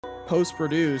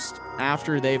post-produced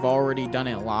after they've already done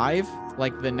it live,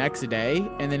 like the next day.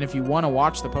 And then if you want to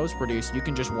watch the post-produced, you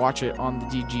can just watch it on the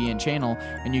DGN channel,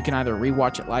 and you can either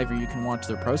rewatch it live or you can watch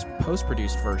their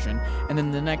post-produced version. And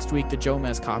then the next week, the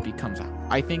Jomez copy comes out.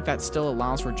 I think that still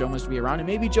allows for Jomez to be around, and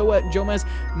maybe Jomez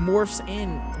morphs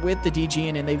in with the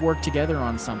DGN and they work together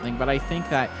on something. But I think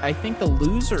the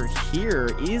loser here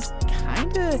is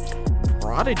kind of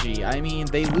Prodigy. I mean,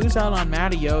 they lose out on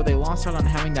Matty-O. They lost out on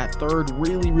having that third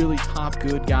really, really top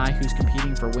good guy who's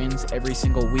competing for wins every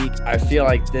single week. I feel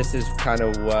like this is kind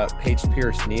of what Paige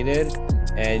Pierce needed.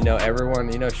 And,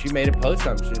 everyone, she made a post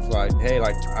on. She's like, hey,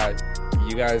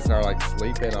 you guys are like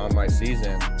sleeping on my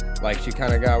season. Like, she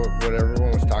kind of got what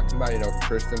everyone was talking about.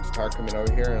 Kristen Stark coming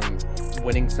over here and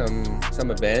winning some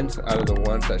events out of the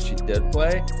ones that she did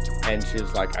play. And she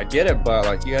was like, I get it,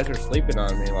 but you guys are sleeping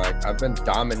on me. I've been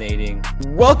dominating.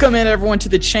 Welcome in, everyone, to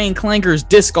the Chain Clankers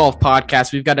Disc Golf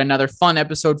Podcast. We've got another fun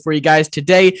episode for you guys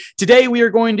today. Today, we are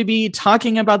going to be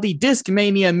talking about the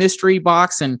Discmania Mystery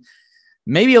Box, and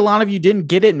maybe a lot of you didn't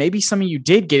get it. Maybe some of you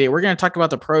did get it. We're going to talk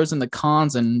about the pros and the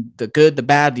cons and the good, the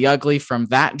bad, the ugly from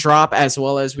that drop, as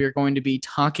well as we are going to be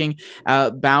talking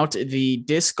about the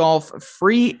disc golf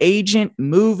free agent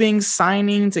moving,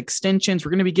 signings, extensions. We're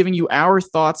going to be giving you our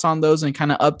thoughts on those and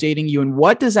kind of updating you. And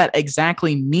what does that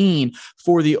exactly mean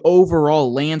for the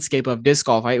overall landscape of disc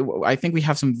golf? I think we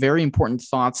have some very important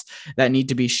thoughts that need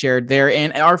to be shared there.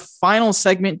 And our final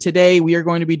segment today, we are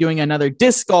going to be doing another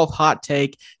disc golf hot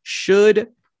take. Should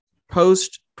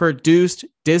post-produced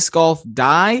disc golf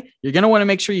die? You're going to want to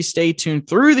make sure you stay tuned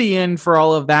through the end for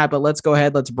all of that, but let's go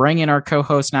ahead. Let's bring in our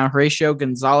co-host now, Horatio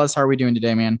Gonzalez. How are we doing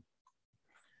today, man?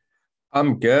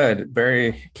 I'm good.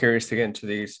 Very curious to get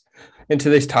into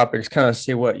these topics, kind of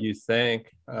see what you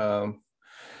think. But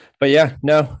yeah,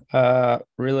 no,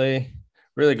 really,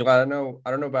 really glad. I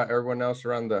don't know about everyone else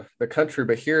around the country,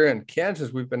 but here in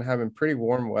Kansas, we've been having pretty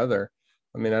warm weather.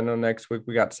 I mean, I know next week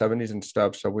we got 70s and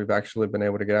stuff, so we've actually been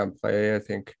able to get out and play. I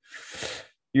think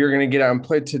you're going to get out and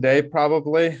play today,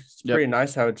 probably. It's pretty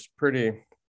nice how it's pretty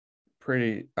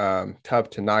tough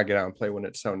to not get out and play when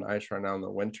it's so nice right now in the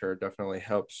winter. It definitely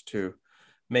helps to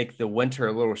make the winter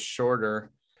a little shorter.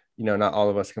 Not all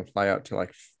of us can fly out to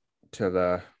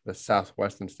the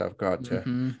Southwest and stuff, go out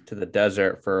to the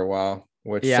desert for a while,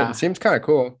 which seems kind of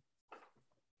cool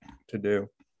to do.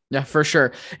 Yeah, for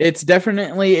sure. It's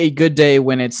definitely a good day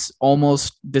when it's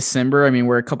almost December. I mean,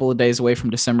 we're a couple of days away from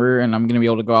December, and I'm going to be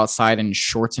able to go outside in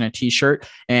shorts and a t-shirt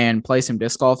and play some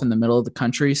disc golf in the middle of the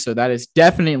country. So that is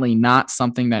definitely not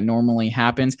something that normally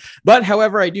happens. But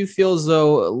however, I do feel as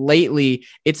though lately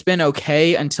it's been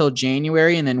okay until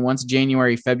January. And then once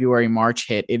January, February, March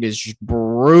hit, it is just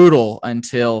brutal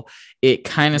until it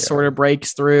kind of sort of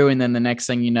breaks through. And then the next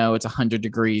thing you know, it's 100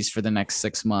 degrees for the next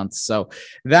 6 months. So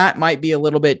that might be a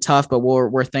little bit tough, but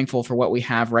we're thankful for what we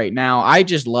have right now. I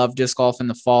just love disc golf in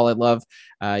the fall. I love,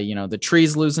 the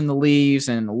trees losing the leaves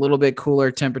and a little bit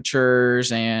cooler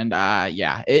temperatures. And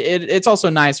it's also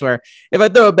nice where if I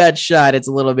throw a bad shot, it's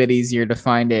a little bit easier to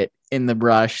find it in the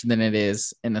brush than it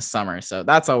is in the summer. So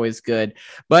that's always good.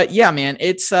 But yeah, man,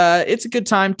 it's a good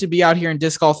time to be out here in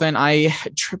disc golf. And I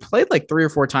played like 3 or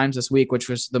 4 times this week, which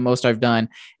was the most I've done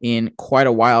in quite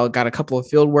a while. Got a couple of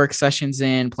field work sessions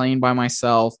in, playing by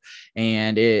myself,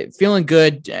 and it feeling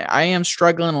good. I am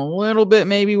struggling a little bit,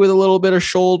 maybe with a little bit of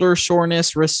shoulder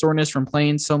soreness, wrist soreness from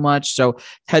playing so much. So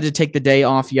had to take the day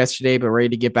off yesterday, but ready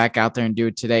to get back out there and do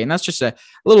it today. And that's just a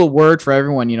little word for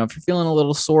everyone. If you're feeling a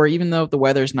little sore, even though the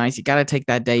weather's nice, you got to take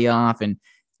that day off and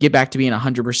get back to being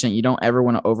 100%. You don't ever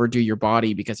want to overdo your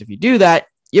body, because if you do that,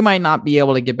 you might not be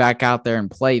able to get back out there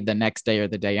and play the next day or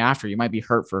the day after. You might be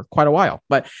hurt for quite a while.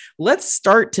 But let's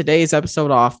start today's episode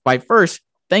off by first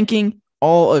thanking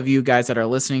all of you guys that are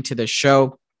listening to this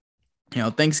show.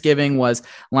 Thanksgiving was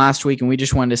last week, and we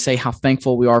just wanted to say how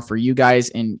thankful we are for you guys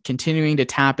and continuing to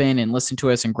tap in and listen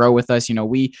to us and grow with us.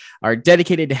 We are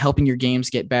dedicated to helping your games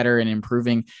get better and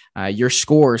improving your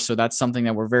scores. So that's something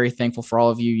that we're very thankful for all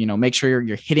of you. Make sure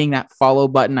you're hitting that follow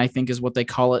button, I think is what they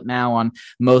call it now on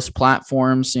most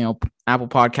platforms, Apple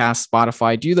Podcasts,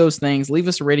 Spotify. Do those things. Leave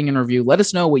us a rating and review. Let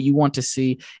us know what you want to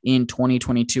see in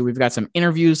 2022. We've got some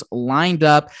interviews lined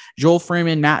up. Joel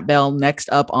Freeman, Matt Bell next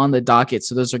up on the docket.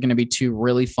 So those are going to be 2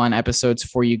 really fun episodes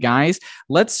for you guys.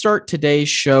 Let's start today's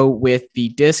show with the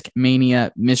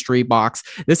Discmania Mystery Box.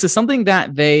 This is something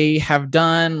that they have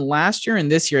done last year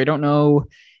and this year. I don't know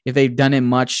if they've done it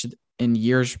much in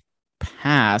years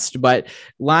past, but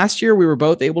last year we were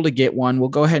both able to get one. We'll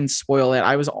go ahead and spoil it.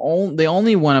 The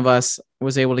only one of us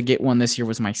was able to get one this year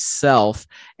was myself,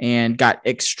 and got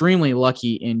extremely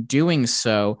lucky in doing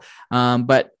so.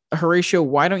 But Horatio,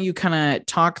 why don't you kind of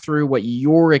talk through what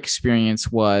your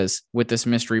experience was with this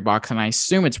mystery box? And I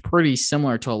assume it's pretty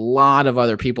similar to a lot of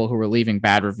other people who were leaving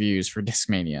bad reviews for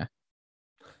Discmania.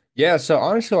 Yeah, so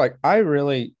honestly, like I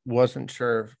really wasn't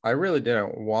sure if I really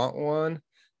didn't want one.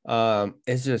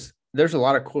 It's just there's a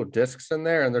lot of cool discs in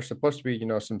there, and there's supposed to be,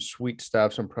 some sweet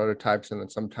stuff, some prototypes, and then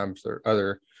sometimes there are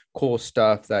other cool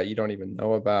stuff that you don't even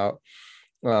know about.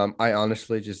 I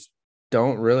honestly just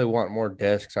don't really want more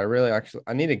discs.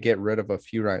 I need to get rid of a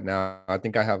few right now. I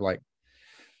think I have like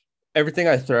everything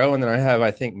I throw, and then I have,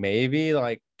 I think, maybe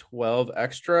like 12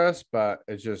 extras, but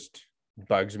it just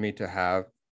bugs me to have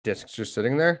discs just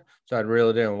sitting there. So I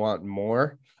really didn't want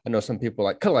more. I know some people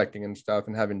like collecting and stuff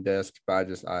and having discs, but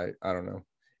I don't know.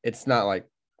 It's not like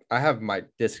I have my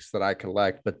discs that I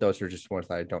collect, but those are just ones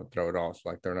that I don't throw at all. So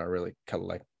like they're not really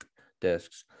collect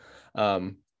discs.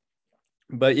 Um,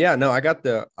 but yeah, no,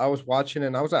 I was watching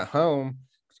and I was at home.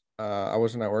 I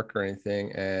wasn't at work or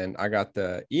anything, and I got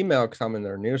the email because I'm in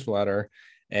their newsletter.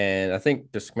 And I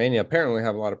think Discmania apparently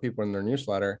have a lot of people in their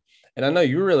newsletter. And I know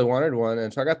you really wanted one,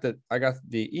 and so I got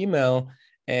the email,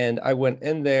 and I went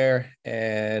in there,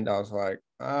 and I was like,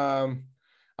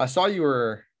 I saw you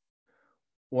were.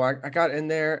 Well, I got in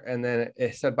there, and then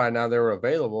it said by now they were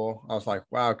available. I was like,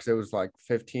 wow, because it was like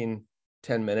 10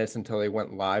 minutes until they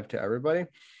went live to everybody.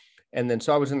 And then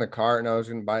so I was in the car and I was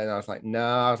going to buy it. And I was like, no,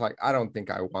 I was like, I don't think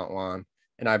I want one.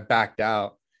 And I backed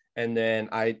out. And then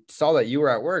I saw that you were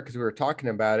at work because we were talking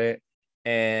about it.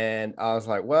 And I was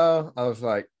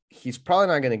like, he's probably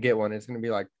not going to get one. It's going to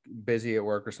be like busy at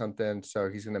work or something. So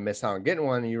he's going to miss out on getting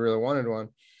one. And you really wanted one.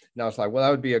 And I was like, well,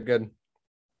 that would be a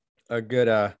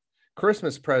good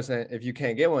Christmas present if you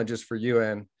can't get one just for you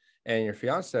and your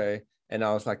fiance. And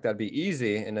I was like, that'd be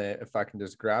easy. And if I can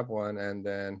just grab one and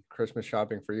then Christmas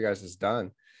shopping for you guys is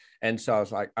done. And so I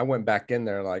was like, I went back in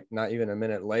there like not even a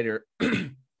minute later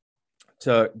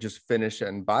to just finish it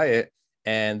and buy it.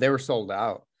 And they were sold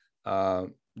out.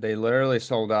 They literally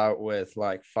sold out with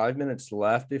like 5 minutes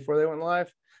left before they went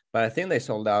live. But I think they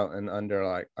sold out in under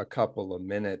like a couple of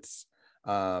minutes.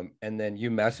 And then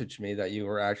you messaged me that you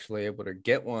were actually able to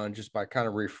get one just by kind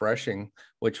of refreshing,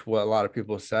 which what a lot of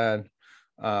people said.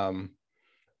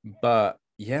 But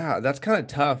yeah, that's kind of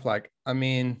tough. Like, I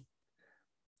mean,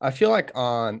 I feel like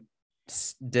on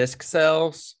disc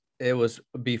sales, it was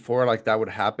before like that would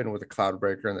happen with the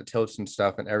Cloudbreaker and the tilts and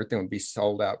stuff, and everything would be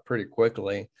sold out pretty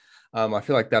quickly. I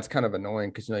feel like that's kind of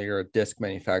annoying because you're a disc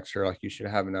manufacturer, like you should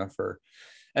have enough for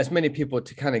as many people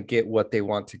to kind of get what they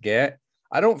want to get.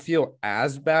 I don't feel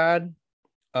as bad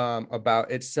about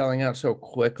it selling out so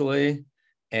quickly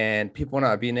and people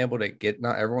not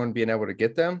everyone being able to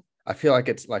get them. I feel like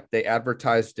it's like they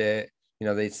advertised it,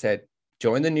 they said,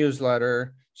 join the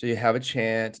newsletter so you have a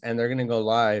chance and they're going to go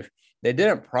live. They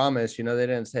didn't promise, they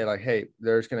didn't say like, hey,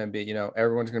 there's going to be,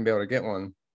 everyone's going to be able to get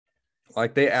one.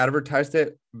 Like they advertised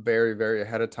it very, very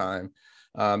ahead of time.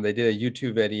 They did a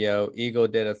YouTube video. Eagle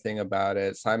did a thing about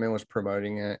it. Simon was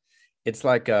promoting it. It's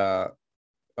like a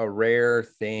rare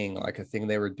thing, like a thing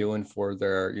they were doing for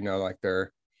their, like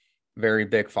their very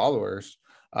big followers.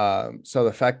 So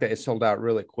the fact that it sold out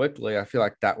really quickly, I feel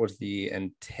like that was the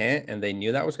intent and they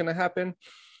knew that was going to happen.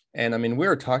 And I mean, we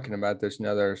were talking about this,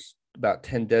 there's about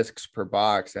 10 discs per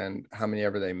box and how many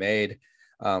ever they made.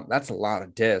 That's a lot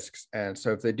of discs. And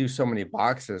so if they do so many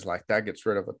boxes, like that gets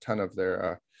rid of a ton of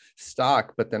their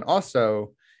stock. But then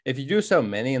also, if you do so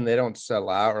many and they don't sell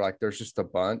out or like there's just a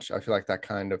bunch, I feel like that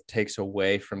kind of takes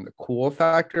away from the cool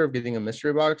factor of getting a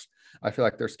mystery box. I feel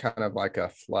like there's kind of like a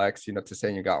flex, to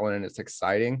say you got one and it's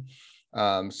exciting.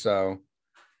 So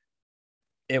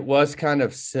it was kind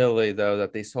of silly though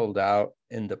that they sold out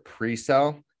in the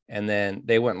pre-sale and then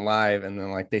they went live and then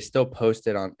like they still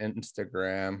posted on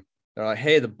Instagram. They're like,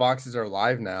 hey, the boxes are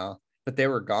live now, but they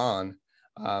were gone.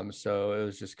 So it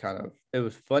was just it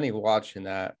was funny watching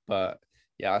that, but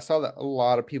yeah, I saw that a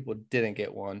lot of people didn't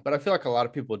get one, but I feel like a lot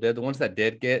of people did. The ones that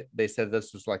did get, they said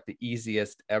this was like the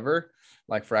easiest ever,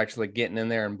 like for actually getting in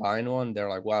there and buying one. They're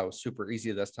like, wow, it was super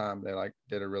easy this time. They like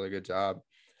did a really good job.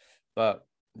 But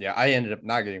yeah, I ended up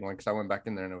not getting one because I went back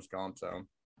in there and it was gone. So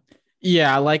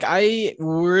Yeah, like I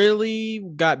really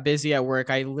got busy at work.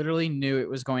 I literally knew it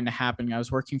was going to happen. I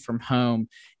was working from home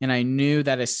and I knew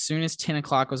that as soon as 10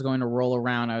 o'clock was going to roll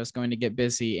around, I was going to get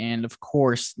busy. And of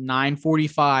course,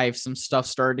 9:45, some stuff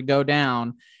started to go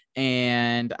down.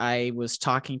 and I was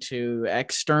talking to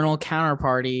external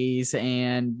counterparties,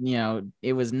 and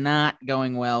it was not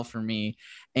going well for me.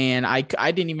 And I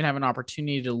didn't even have an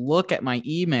opportunity to look at my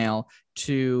email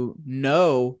to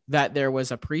know that there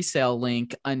was a pre-sale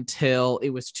link until it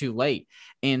was too late.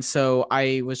 And so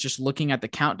I was just looking at the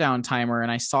countdown timer,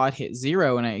 and I saw it hit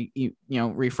 0, and I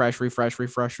refresh.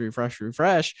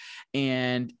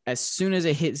 And as soon as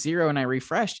it hit 0 and I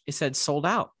refreshed, it said sold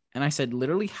out. And I said,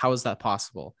 literally, how is that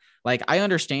possible? Like, I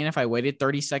understand if I waited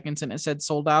 30 seconds and it said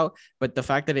sold out, but the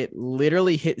fact that it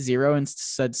literally hit 0 and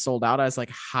said sold out, I was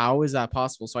like, how is that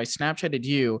possible? So I Snapchatted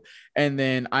you. And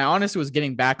then I honestly was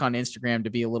getting back on Instagram to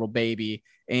be a little baby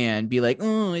and be like,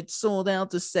 oh, it sold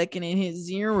out the second it hit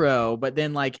 0. But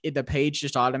then the page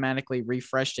just automatically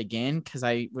refreshed again because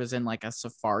I was in like a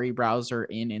Safari browser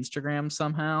in Instagram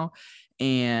somehow.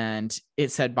 And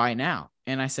it said buy now.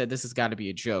 And I said, this has got to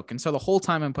be a joke. And so the whole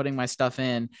time I'm putting my stuff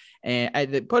in,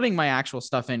 and putting my actual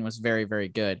stuff in was very, very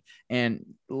good. And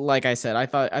like I said, I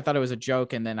thought it was a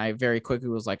joke. And then I very quickly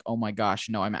was like, oh my gosh,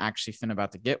 no, I'm actually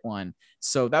about to get one.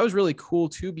 So that was really cool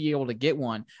to be able to get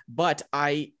one. But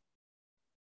I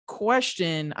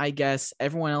question, I guess,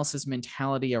 everyone else's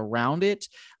mentality around it.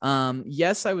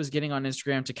 Yes, I was getting on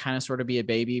Instagram to kind of sort of be a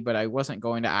baby, but I wasn't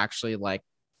going to actually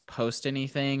post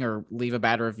anything or leave a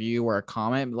bad review or a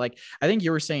comment. Like, I think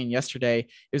you were saying yesterday, it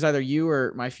was either you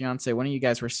or my fiance, one of you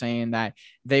guys were saying that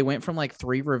they went from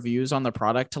 3 reviews on the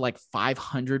product to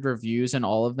 500 reviews, and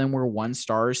all of them were 1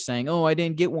 stars saying, oh, I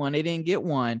didn't get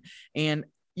one. And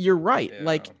you're right.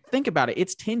 Yeah. Think about it.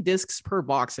 It's 10 discs per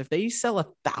box. If they sell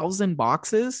 1,000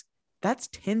 boxes, that's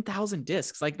 10,000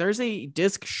 discs. There's a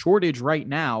disc shortage right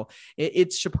now.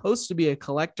 It's supposed to be a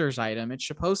collector's item. It's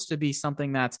supposed to be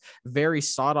something that's very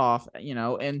sought off,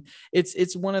 and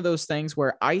it's one of those things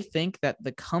where I think that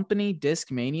the company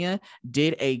Discmania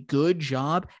did a good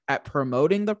job at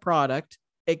promoting the product,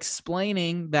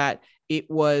 explaining that it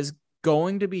was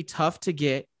going to be tough to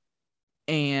get,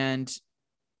 and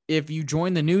if you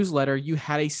joined the newsletter, you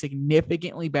had a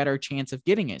significantly better chance of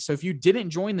getting it. So if you didn't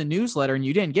join the newsletter and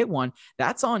you didn't get one,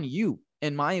 that's on you.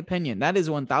 In my opinion, that is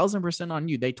 1000% on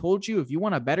you. They told you if you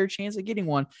want a better chance of getting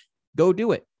one, go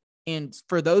do it. And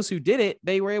for those who did it,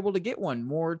 they were able to get one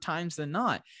more times than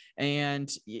not.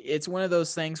 And it's one of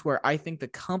those things where I think the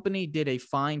company did a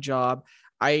fine job.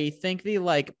 I think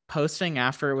the posting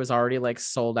after it was already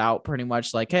sold out pretty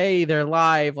much hey, they're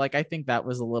live. I think that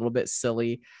was a little bit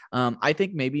silly. I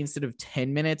think maybe instead of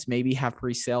 10 minutes, maybe have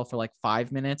pre-sale for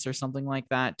 5 minutes or something like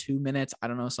that, 2 minutes. I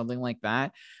don't know, something like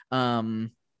that.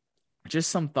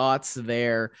 Just some thoughts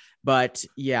there. But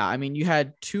yeah, I mean, you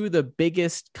had 2 of the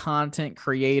biggest content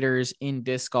creators in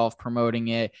disc golf promoting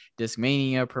it,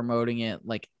 Discmania promoting it,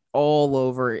 all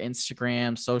over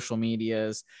Instagram, social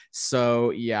medias. So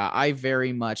yeah, I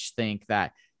very much think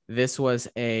that this was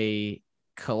a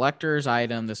collector's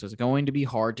item. This was going to be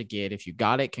hard to get. If you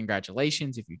got it,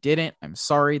 congratulations. If you didn't, I'm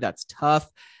sorry. That's tough.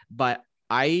 But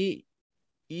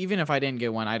even if I didn't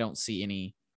get one, I don't see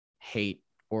any hate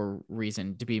or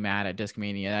reason to be mad at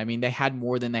Discmania. I mean, they had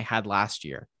more than they had last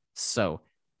year. So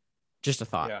just a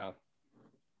thought. Yeah.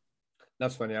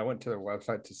 That's funny. I went to their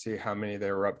website to see how many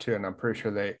they were up to, and I'm pretty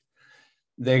sure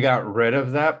they got rid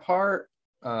of that part.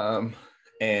 And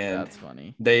that's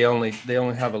funny. They only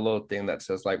have a little thing that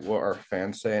says what our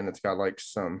fans say, and it's got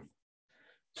some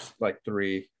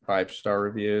 3 5-star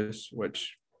reviews,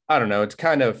 which I don't know. It's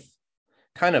kind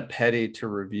of petty to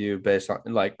review based on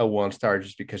a 1 star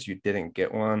just because you didn't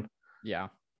get one. Yeah.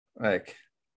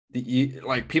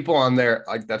 People on there,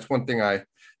 that's one thing I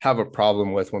have a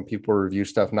problem with when people review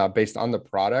stuff not based on the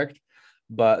product,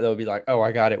 but they'll be like, oh,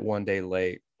 I got it 1 day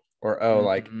late, or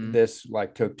oh, this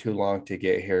took too long to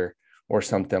get here, or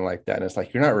something like that. And it's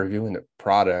you're not reviewing the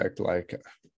product.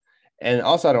 And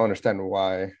also I don't understand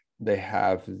why they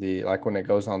have the when it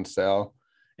goes on sale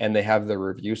and they have the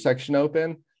review section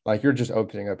open, you're just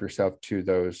opening up yourself to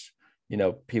those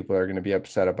people are going to be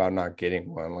upset about not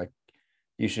getting one.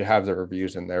 You should have the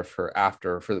reviews in there for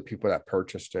the people that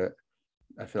purchased it.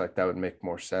 I feel that would make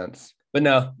more sense. But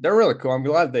no, they're really cool. I'm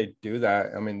glad they do that.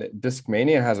 I mean,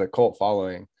 Discmania has a cult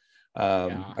following.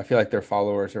 I feel their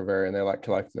followers are and they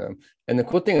collecting them. And the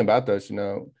cool thing about those,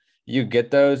 you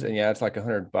get those and yeah, it's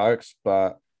 $100,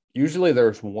 but usually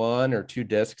there's 1 or 2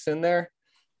 discs in there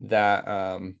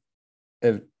that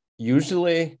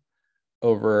usually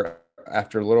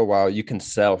after a little while you can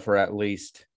sell for at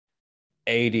least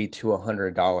 $80 to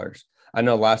 $100. I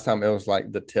know last time it was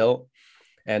the tilt,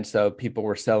 and so people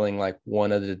were selling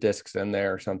 1 of the discs in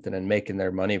there or something and making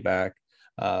their money back.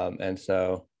 And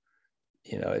so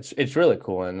it's really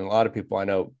cool, and a lot of people I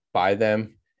know buy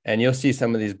them And you'll see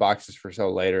some of these boxes for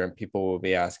sale later, and people will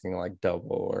be asking like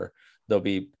double, or they'll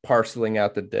be parceling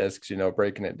out the discs,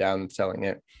 breaking it down and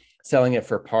selling it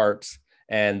for parts.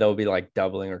 And they'll be like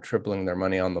doubling or tripling their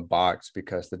money on the box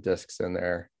because the discs in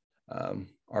there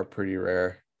are pretty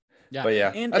rare. Yeah. But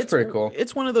yeah, And that's pretty cool.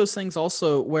 it's one of those things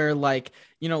also where like,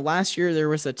 last year there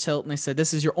was a tilt and they said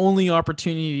this is your only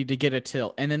opportunity to get a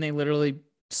tilt. And then they literally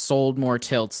sold more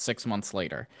tilts 6 months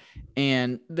later.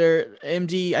 And their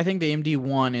MD, I think the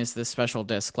MD1 is the special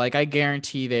disc. Like I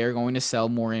guarantee they are going to sell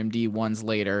more MD1s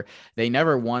later. They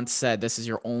never once said this is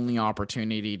your only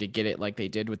opportunity to get it like they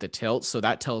did with the tilt. So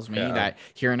that tells me Yeah. that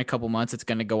here in a couple months it's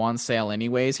going to go on sale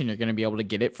anyways and you're going to be able to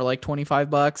get it for like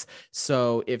 $25.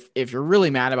 So if you're really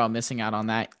mad about missing out on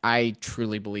that, I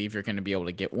truly believe you're going to be able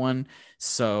to get one.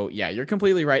 So yeah, you're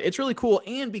completely right. It's really cool.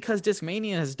 And because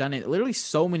Discmania has done it, literally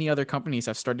so many other companies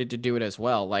have started to do it as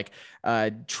well. Like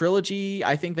Trilogy,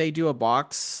 I think they do a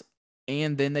box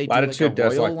and then they do like a Latitude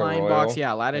does Royal like the line box. Royal.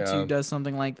 Yeah, Latitude Yeah. does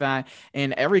something like that.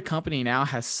 And every company now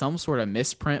has some sort of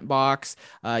misprint box.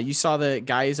 You saw the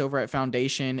guys over at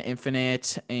Foundation,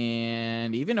 Infinite,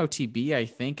 and even OTB, I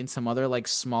think, and some other like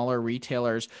smaller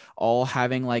retailers all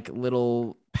having like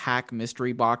little pack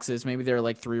mystery boxes. Maybe they're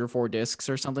like 3 or 4 discs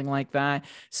or something like that.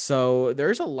 So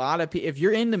there's a lot of if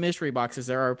you're into mystery boxes,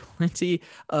 there are plenty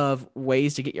of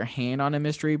ways to get your hand on a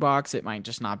mystery box. It might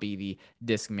just not be the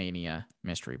Discmania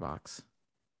mystery box.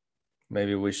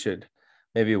 Maybe we should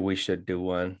do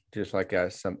one just like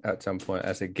at some point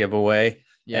as a giveaway, and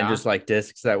Yeah. just like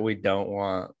discs that we don't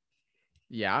want,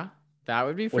 Yeah. That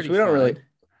would be which pretty we don't fun. really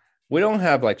we don't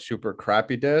have like super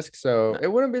crappy discs, so it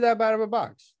wouldn't be that bad of a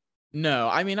box. No,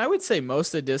 I mean, I would say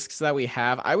most of the discs that we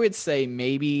have, I would say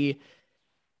maybe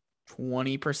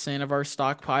 20% of our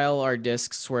stockpile are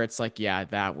discs where it's like, yeah,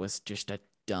 that was just a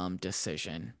dumb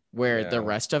decision. Where the Yeah.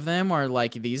 rest of them are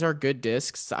like, these are good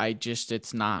discs.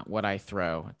 It's not what I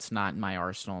throw. It's not in my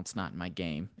arsenal. It's not in my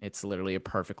game. It's literally a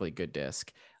perfectly good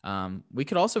disc. We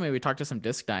could also maybe talk to some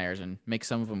disc dyers and make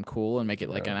some of them cool and make it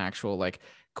like Yeah. an actual, like,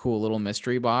 cool little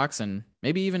mystery box and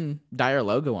maybe even dye our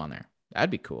logo on there. That'd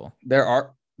be cool. There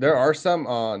are some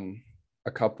on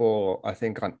a couple, I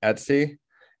think, on Etsy,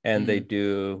 and they Mm.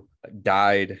 do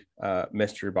dyed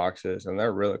mystery boxes, and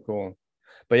they're really cool.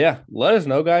 But yeah, let us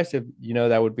know, guys, if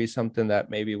that would be something that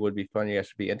maybe would be fun. You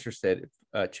guys would be interested.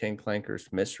 Chain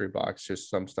Clankers mystery box, just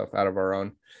some stuff out of our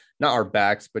own, not our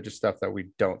backs, but just stuff that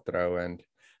we don't throw, and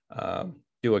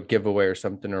do a giveaway or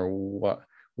something, or what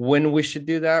when we should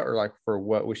do that, or like for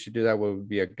what we should do that, what would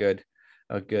be a good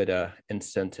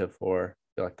incentive for. I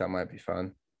feel like that might be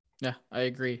fun. Yeah, I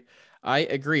agree. I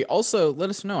agree. Also, let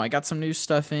us know. I got some new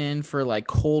stuff in for like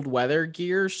cold weather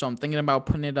gear, so I'm thinking about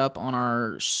putting it up on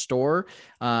our store.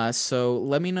 So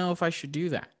let me know if I should do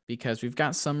that because we've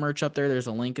got some merch up there. There's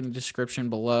a link in the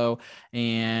description below,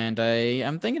 and I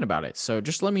am thinking about it. So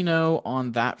just let me know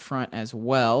on that front as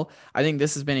well. I think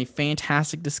this has been a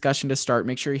fantastic discussion to start.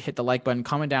 Make sure you hit the like button,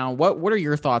 comment down. What are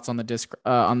your thoughts on the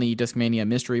Discmania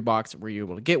mystery box? Were you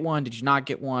able to get one? Did you not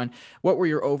get one? What were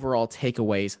your overall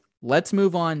takeaways? Let's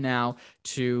move on now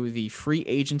to the free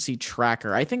agency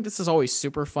tracker. I think this is always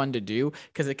super fun to do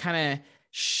because it kind of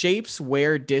shapes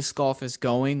where disc golf is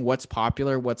going, what's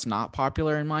popular, what's not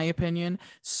popular, in my opinion.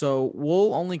 So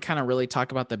we'll only kind of really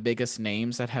talk about the biggest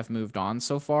names that have moved on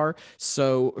so far.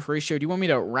 So, Horatio, do you want me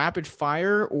to rapid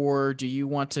fire or do you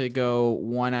want to go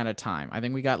one at a time? I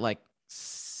think we got like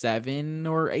 7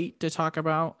 or 8 to talk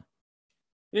about.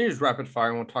 You just rapid fire,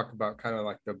 and we'll talk about kind of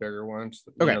like the bigger ones,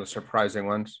 Okay. the surprising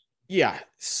ones. Yeah.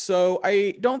 So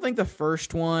I don't think the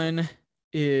first one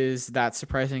is that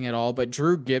surprising at all, but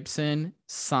Drew Gibson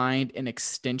signed an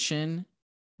extension.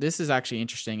 This is actually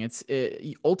interesting.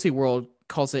 Ultiworld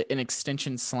calls it an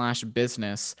extension slash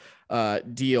business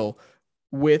deal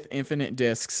with Infinite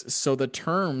Discs. So the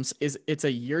terms is it's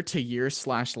a year-to-year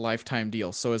slash lifetime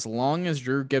deal. So as long as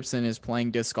Drew Gibson is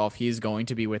playing disc golf, he's going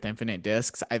to be with Infinite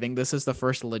Discs. I think this is the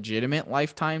first legitimate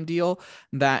lifetime deal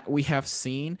that we have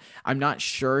seen. I'm not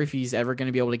sure if he's ever going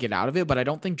to be able to get out of it, but I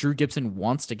don't think Drew Gibson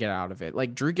wants to get out of it.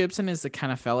 Like Drew Gibson is the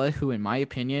kind of fella who, in my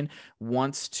opinion,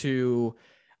 wants to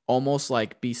almost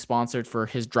like be sponsored. For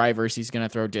his drivers, he's going to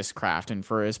throw Discraft, and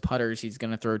for his putters, he's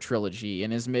going to throw Trilogy,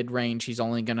 and his mid-range, he's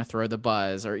only going to throw the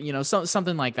Buzz, or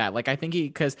something like that. Like I think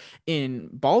because in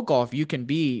ball golf you can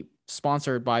be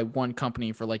sponsored by one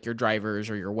company for like your drivers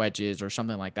or your wedges or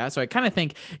something like that. So I kind of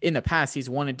think in the past he's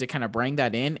wanted to kind of bring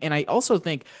that in. And I also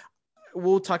think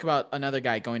we'll talk about another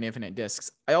guy going to Infinite Discs.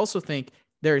 I also think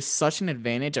there is such an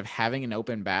advantage of having an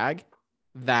open bag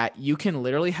that you can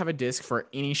literally have a disc for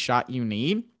any shot you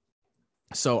need.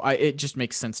 So it just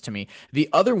makes sense to me. The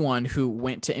other one who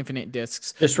went to Infinite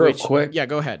Discs, Just real quick, yeah,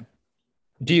 go ahead.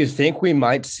 Do you think we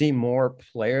might see more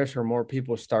players or more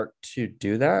people start to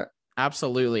do that?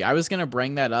 Absolutely. I was going to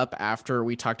bring that up after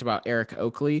we talked about Eric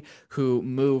Oakley, who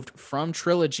moved from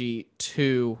Trilogy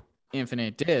to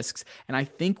Infinite Discs. And I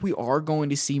think we are going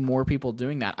to see more people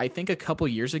doing that. I think a couple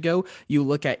years ago, you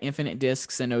look at Infinite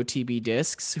Discs and OTB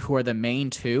Discs, who are the main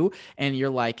two, and you're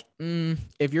like,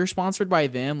 if you're sponsored by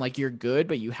them, like you're good,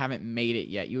 but you haven't made it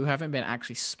yet. You haven't been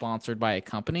actually sponsored by a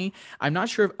company. I'm not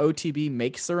sure if OTB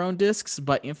makes their own discs,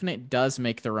 but Infinite does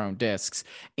make their own discs.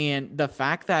 And the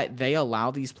fact that they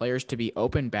allow these players to be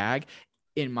open bag,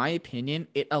 in my opinion,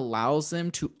 it allows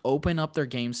them to open up their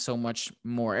game so much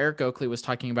more. Eric Oakley was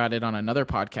talking about it on another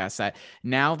podcast that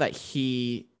now that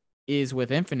he is with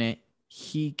Infinite,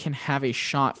 he can have a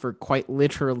shot for quite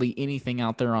literally anything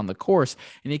out there on the course,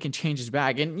 and he can change his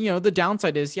bag. And, the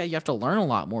downside is, yeah, you have to learn a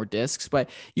lot more discs, but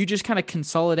you just kind of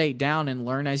consolidate down and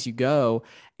learn as you go.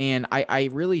 And I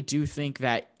really do think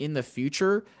that in the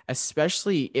future,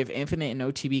 especially if Infinite and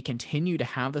OTB continue to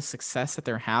have the success that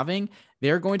they're having,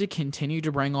 they're going to continue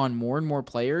to bring on more and more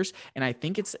players. And I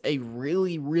think it's a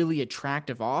really, really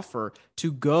attractive offer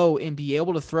to go and be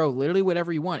able to throw literally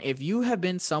whatever you want. If you have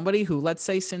been somebody who, let's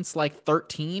say since like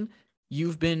 13,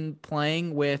 you've been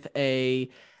playing with a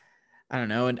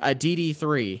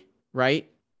DD3, right?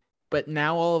 But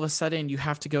now all of a sudden you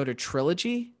have to go to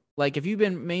Trilogy. Like if you've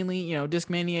been mainly,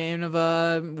 Discmania,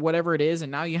 Innova, whatever it is,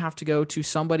 and now you have to go to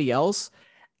somebody else,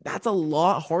 that's a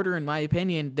lot harder in my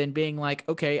opinion than being like,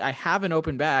 okay, I have an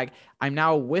open bag. I'm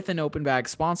now with an open bag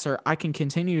sponsor. I can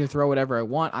continue to throw whatever I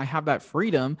want. I have that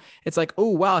freedom. It's like, oh,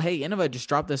 wow, hey, Innova just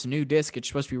dropped this new disc. It's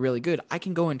supposed to be really good. I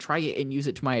can go and try it and use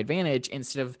it to my advantage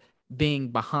instead of being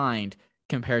behind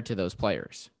compared to those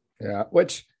players. Yeah,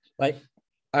 which like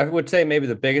I would say maybe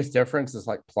the biggest difference is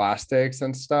like plastics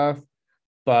and stuff.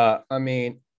 But I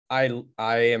mean, I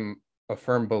am a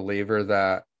firm believer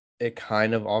that it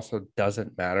kind of also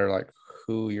doesn't matter like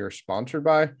who you're sponsored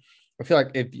by. I feel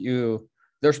like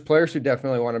there's players who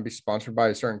definitely want to be sponsored by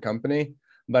a certain company,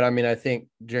 but I mean, I think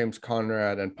James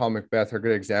Conrad and Paul McBeth are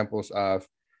good examples of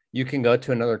you can go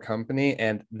to another company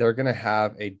and they're going to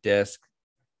have a disc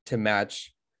to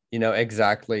match,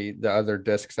 exactly the other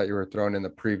discs that you were throwing in the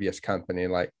previous company.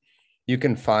 Like you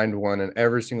can find one in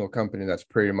every single company that's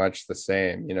pretty much the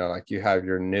same. Like you have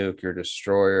your nuke, your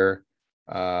destroyer,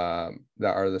 that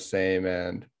are the same,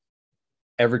 and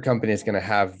every company is going to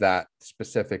have that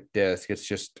specific disc. It's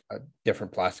just a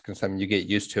different plastic and something you get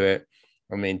used to it.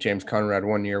 I mean, James Conrad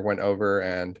one year went over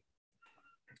and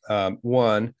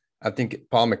won. I think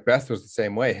Paul McBeth was the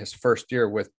same way. His first year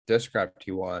with Discraft,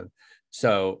 he won.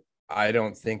 So I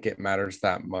don't think it matters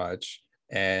that much.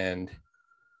 And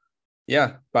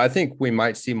yeah, but I think we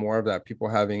might see more of that. People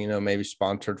having, maybe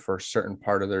sponsored for a certain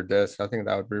part of their disc. I think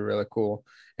that would be really cool.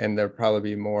 And there'd probably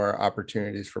be more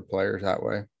opportunities for players that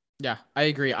way. Yeah, I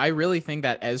agree. I really think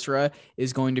that Ezra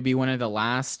is going to be one of the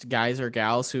last guys or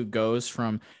gals who goes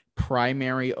from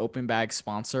primary open bag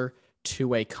sponsor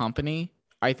to a company.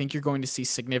 I think you're going to see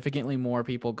significantly more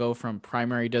people go from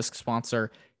primary disc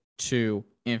sponsor to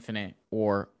Infinite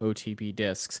or OTB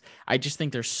discs. I just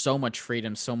think there's so much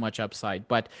freedom, so much upside.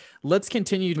 But let's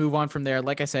continue to move on from there.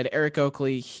 Like I said, Eric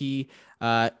Oakley, he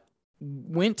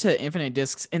went to Infinite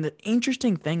Discs, and the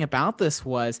interesting thing about this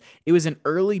was it was an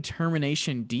early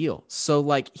termination deal. So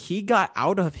like he got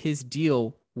out of his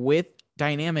deal with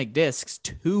Dynamic Discs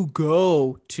to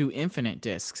go to Infinite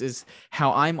Discs is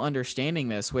how I'm understanding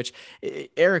this, which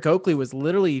Eric Oakley was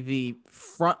literally the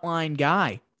frontline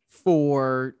guy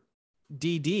for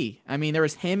DD. I mean, there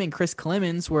was him and Chris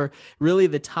Clemens were really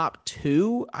the top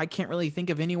two. I can't really think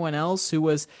of anyone else who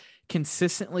was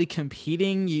consistently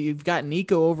competing. You've got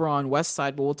Nico over on West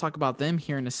Side, but we'll talk about them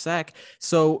here in a sec.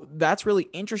 So that's really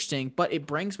interesting. But it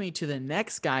brings me to the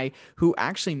next guy who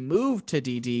actually moved to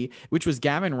DD, which was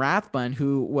Gavin Rathbun,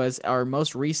 who was our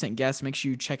most recent guest. Make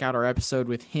sure you check out our episode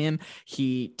with him.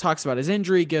 He talks about his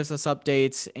injury, gives us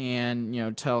updates,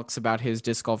 and talks about his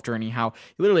disc golf journey, how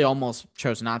he literally almost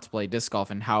chose not to play disc golf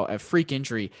and how a freak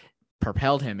injury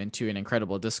propelled him into an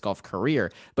incredible disc golf career.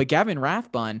 But Gavin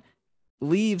Rathbun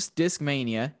leaves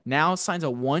Discmania, now signs a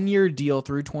 1-year deal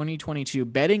through 2022,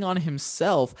 betting on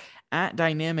himself at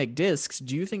Dynamic Discs.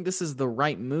 Do you think this is the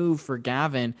right move for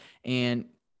Gavin? And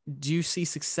do you see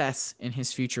success in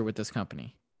his future with this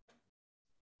company?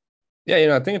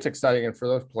 Yeah, I think it's exciting. And for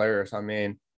those players, I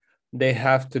mean, they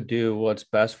have to do what's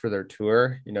best for their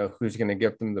tour, who's going to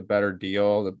give them the better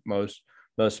deal, the most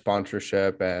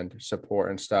sponsorship and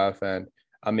support and stuff. And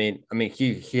I mean,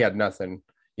 he had nothing,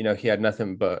 he had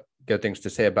nothing but good things to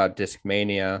say about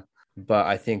Discmania, but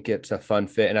I think it's a fun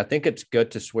fit. And I think it's good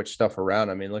to switch stuff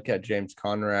around. I mean, look at James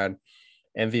Conrad.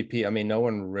 MVP. I mean, no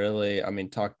one really, I mean,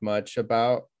 talked much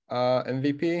about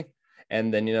MVP.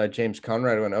 And then, James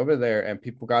Conrad went over there and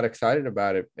people got excited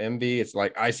about it. Envy, it's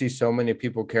like I see so many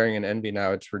people carrying an Envy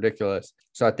now. It's ridiculous.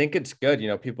 So I think it's good,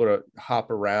 people to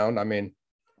hop around. I mean,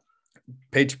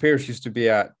 Paige Pierce used to be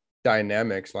at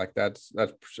Dynamics. Like that's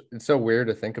it's so weird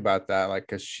to think about that. Like,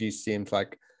 because she seems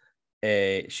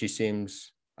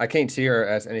I can't see her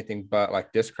as anything but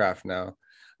like Discraft now.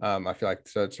 I feel like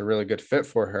so it's a really good fit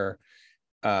for her.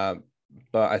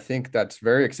 But I think that's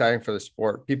very exciting for the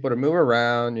sport. People to move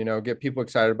around, get people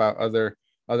excited about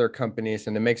other companies,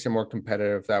 and it makes it more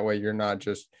competitive. That way, you're not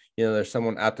just there's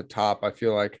someone at the top. I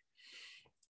feel like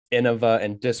Innova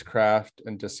and Discraft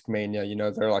and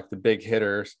Discmania, they're like the big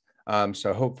hitters.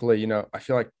 So hopefully, I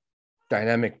feel like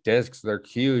Dynamic Discs, they're a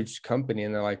huge company,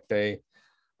 and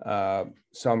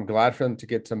so I'm glad for them to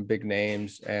get some big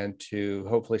names and to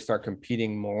hopefully start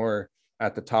competing more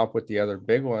at the top with the other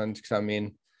big ones. Because I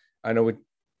mean, I know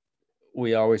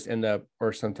we always end up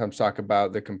or sometimes talk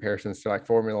about the comparisons to like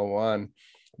Formula One,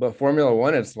 but Formula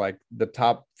One is like the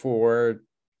top four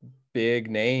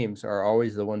big names are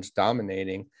always the ones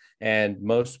dominating, and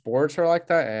most sports are like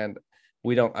that. And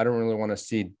I don't really want to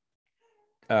see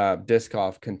disc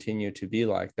golf continue to be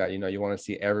like that. You want to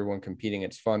see everyone competing.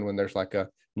 It's fun when there's like a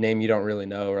name you don't really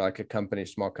know, or like a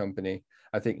small company.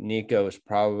 I think Nico is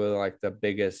probably like the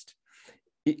biggest.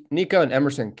 Nico and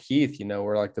Emerson Keith,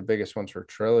 were like the biggest ones for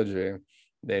Trilogy.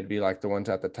 They'd be like the ones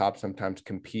at the top, sometimes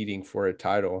competing for a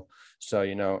title. So,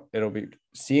 it'll be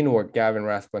seeing what Gavin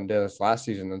Rathbun did this last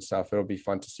season and stuff. It'll be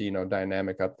fun to see,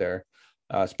 Dynamic up there,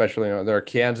 especially, they're a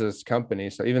Kansas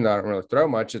company. So even though I don't really throw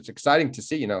much, it's exciting to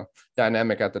see,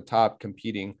 Dynamic at the top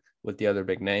competing with the other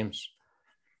big names.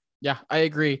 Yeah, I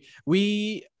agree.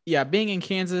 Being in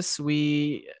Kansas,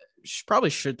 we probably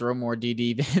should throw more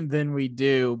DD than we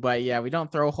do, but yeah, we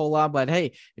don't throw a whole lot. But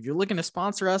hey, if you're looking to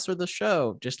sponsor us or the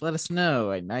show, just let us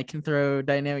know, and I can throw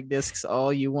Dynamic Discs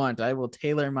all you want. I will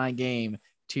tailor my game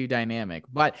to Dynamic.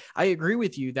 But I agree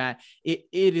with you that it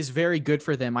is very good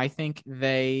for them. I think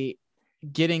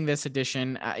getting this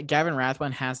edition, Gavin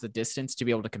Rathbun has the distance to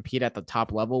be able to compete at the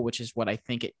top level, which is what I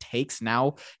think it takes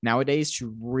nowadays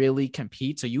to really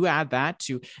compete. So you add that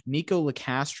to Nico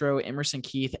Locastro, Emerson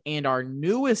Keith, and our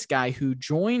newest guy who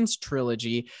joins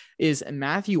Trilogy is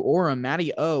Matthew Oram.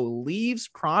 Matty O leaves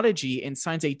Prodigy and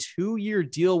signs a 2-year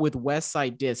deal with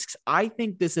Westside Discs. I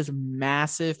think this is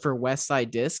massive for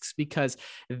Westside Discs because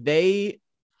they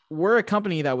were a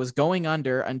company that was going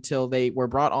under until they were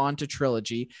brought on to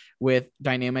Trilogy with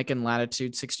Dynamic and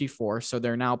Latitude 64. So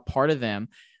they're now part of them.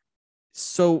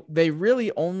 So they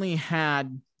really only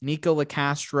had Nico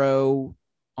Locastro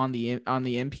on the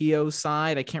MPO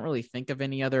side. I can't really think of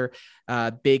any other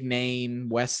big name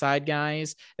West Side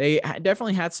guys. They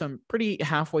definitely had some pretty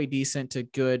halfway decent to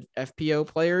good FPO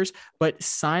players, but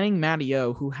signing Matty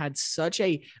O, who had such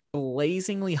a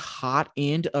blazingly hot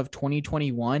end of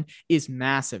 2021, is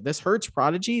massive. This hurts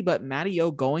Prodigy, but Matty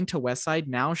O going to Westside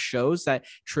now shows that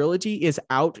Trilogy is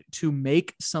out to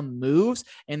make some moves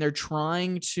and they're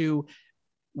trying to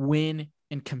win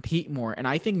and compete more. And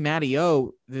I think Matty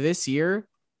O this year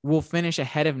will finish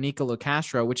ahead of Nico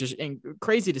Locastro, which is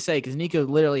crazy to say because Nico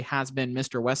literally has been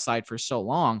Mr. Westside for so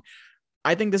long.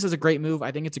 I think this is a great move. I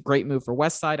think it's a great move for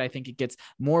Westside. I think it gets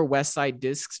more Westside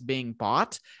discs being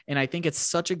bought. And I think it's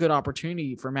such a good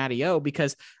opportunity for Matty O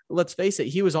because let's face it,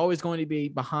 he was always going to be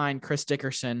behind Chris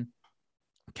Dickerson,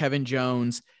 Kevin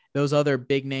Jones, those other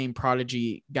big name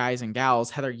Prodigy guys and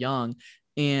gals, Heather Young.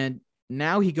 And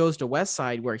now he goes to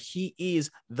Westside where he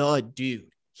is the dude.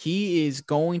 He is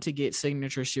going to get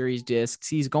Signature Series discs.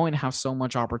 He's going to have so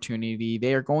much opportunity.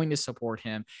 They are going to support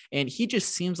him. And he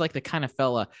just seems like the kind of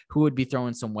fella who would be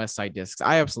throwing some Westside discs.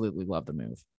 I absolutely love the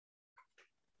move.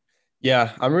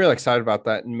 Yeah, I'm really excited about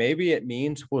that. And maybe it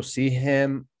means we'll see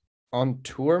him on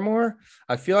tour more.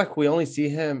 I feel like we only see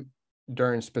him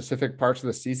during specific parts of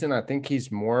the season. I think he's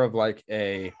more of like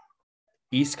a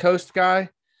East Coast guy.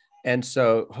 And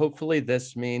so hopefully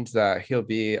this means that he'll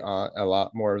be on a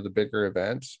lot more of the bigger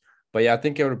events. But yeah, I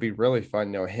think it would be really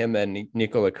fun, him and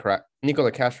Nico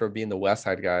Locastro being the West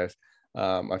Side guys.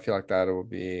 I feel like that will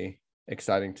be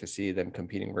exciting to see them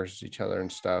competing versus each other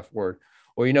and stuff, or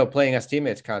playing as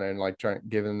teammates kind of and like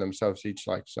giving themselves each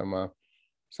like some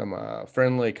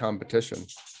friendly competition.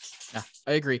 Yeah,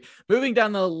 I agree. Moving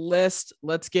down the list,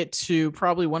 let's get to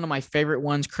probably one of my favorite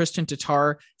ones. Kristin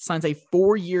Tattar signs a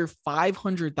 4-year,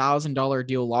 $500,000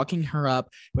 deal, locking her up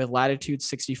with Latitude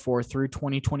 64 through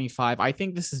 2025. I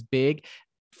think this is big.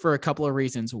 for a couple of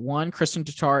reasons. One, Kristen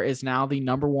Tatar is now the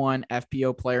number one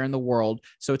FPO player in the world.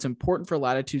 So it's important for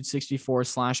Latitude 64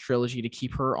 / Trilogy to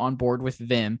keep her on board with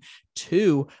them.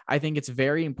 Two, I think it's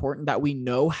very important that we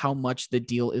know how much the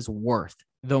deal is worth.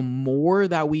 The more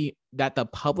that the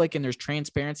public and there's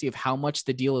transparency of how much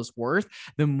the deal is worth,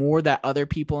 the more that other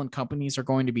people and companies are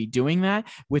going to be doing that,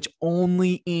 which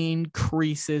only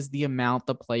increases the amount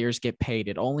the players get paid.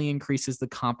 It only increases the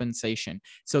compensation.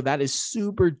 So that is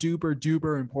super duper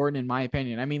duper important in my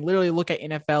opinion. I mean, literally look at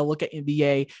NFL, look at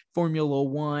NBA, Formula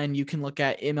One, you can look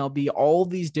at MLB, all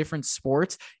these different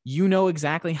sports, you know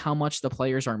exactly how much the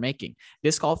players are making.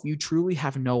 Disc golf, you truly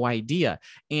have no idea.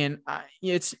 And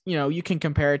it's, you can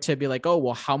compare it to be like, oh,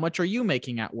 well, how much are you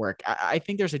making at work? I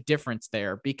think there's a difference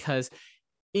there, because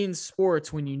in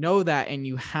sports, when you know that and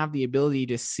you have the ability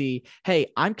to see,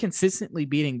 hey, I'm consistently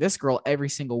beating this girl every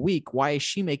single week. Why is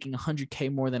she making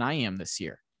 100K more than I am this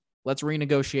year? Let's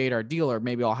renegotiate our deal, or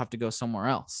maybe I'll have to go somewhere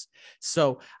else.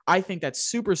 So I think that's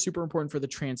super, super important for the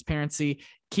transparency.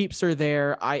 Keeps her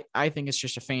there. I think it's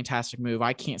just a fantastic move.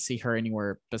 I can't see her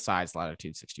anywhere besides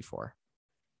Latitude 64.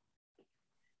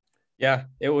 Yeah,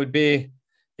 it'd be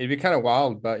kind of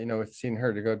wild, but we've seen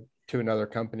her to go to another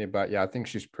company. But yeah, I think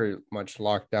she's pretty much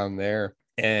locked down there,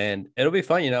 and it'll be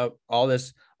fun. All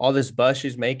this buzz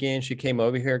she's making. She came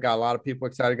over here, got a lot of people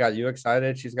excited, got you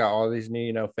excited. She's got all these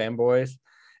new, fanboys,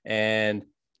 and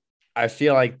I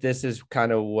feel like this is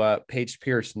kind of what Paige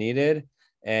Pierce needed.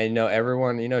 And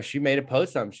everyone, she made a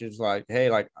post on. She's like, "Hey,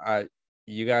 like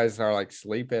you guys are like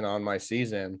sleeping on my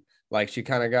season." Like she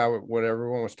kind of got what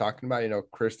everyone was talking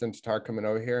about. Kristen Tatar coming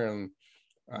over here and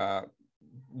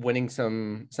winning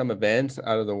some events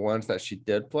out of the ones that she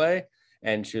did play.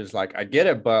 And she was like, I get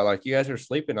it, but like you guys are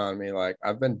sleeping on me. Like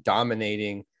I've been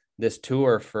dominating this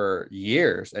tour for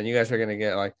years, and you guys are going to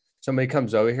get like somebody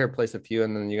comes over here, plays a few,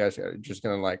 and then you guys are just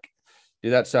going to like do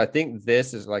that. So I think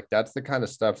this is like, that's the kind of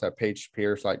stuff that Paige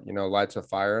Pierce, like, lights a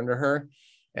fire under her.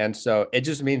 And so it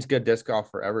just means good disc golf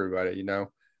for everybody,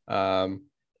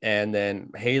 and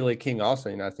then Haley King also,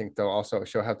 I think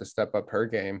she'll have to step up her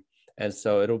game. And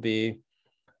so it'll be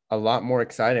a lot more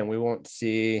exciting. We won't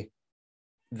see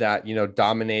that,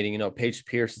 dominating, Paige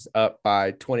Pierce is up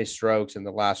by 20 strokes in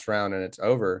the last round and it's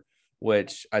over,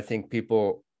 which I think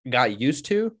people got used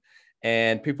to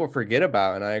and people forget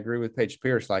about. And I agree with Paige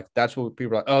Pierce. Like that's what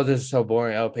people are like, oh, this is so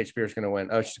boring. Oh, Paige Pierce is going to win.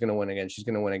 Oh, she's going to win again. She's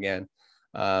going to win again.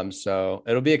 So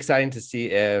it'll be exciting to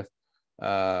see if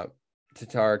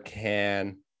Tatar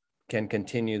can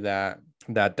continue that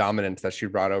dominance that she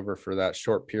brought over for that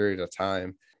short period of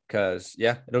time, because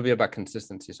it'll be about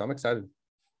consistency. So I'm excited.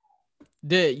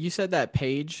 You said that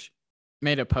Paige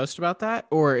made a post about that,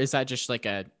 or is that just like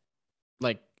a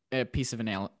piece of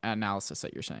analysis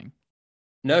that you're saying?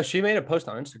 No, she made a post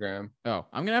on Instagram. Oh,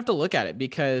 I'm gonna have to look at it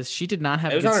because she did not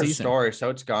have. It was on her story, so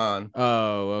it's gone.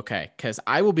 Oh, okay. Because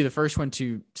I will be the first one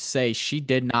to say she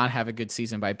did not have a good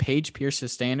season. By Paige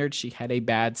Pierce's standards, she had a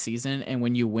bad season. And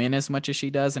when you win as much as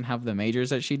she does and have the majors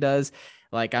that she does,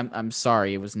 like I'm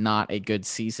sorry, it was not a good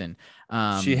season.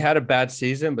 She had a bad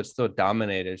season, but still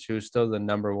dominated. She was still the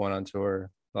number one on tour.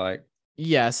 Like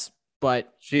yes,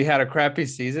 but she had a crappy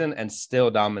season and still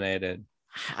dominated.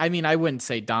 I mean, I wouldn't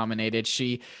say dominated.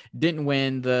 She didn't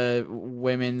win the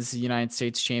women's United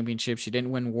States Championship. She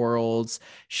didn't win Worlds.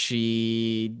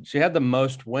 She had the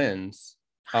most wins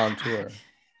on tour.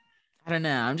 I don't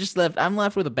know. I'm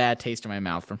left with a bad taste in my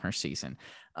mouth from her season.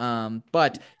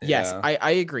 But yes,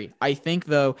 I agree. I think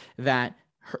though that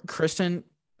Kristen,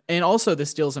 and also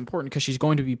this deal is important because she's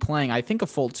going to be playing, I think, a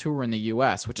full tour in the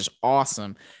US, which is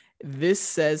awesome. This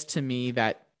says to me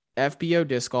that FBO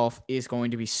disc golf is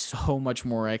going to be so much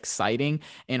more exciting,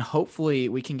 and hopefully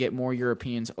we can get more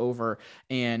Europeans over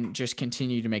and just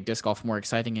continue to make disc golf more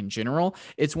exciting in general.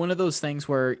 It's one of those things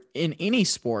where in any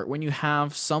sport, when you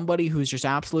have somebody who's just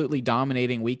absolutely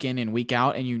dominating week in and week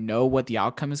out, and you know what the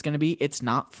outcome is going to be, it's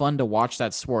not fun to watch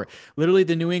that sport. Literally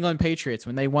the New England Patriots,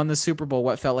 when they won the Super Bowl,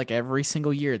 what felt like every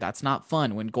single year, that's not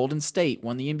fun. When Golden State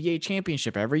won the NBA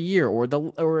championship every year, or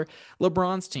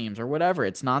LeBron's teams or whatever,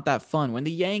 it's not that fun. When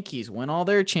the Yankees win all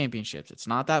their championships, it's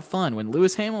not that fun. When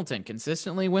Lewis Hamilton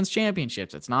consistently wins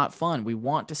championships, it's not fun. We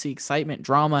want to see excitement,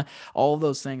 drama, all of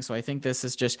those things. So I think this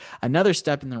is just another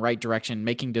step in the right direction,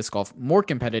 making disc golf more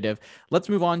competitive. Let's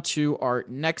move on to our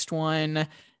next one.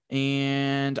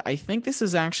 And I think this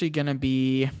is actually going to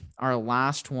be our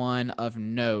last one of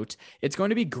note. It's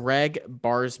going to be Greg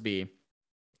Barsby.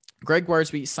 Greg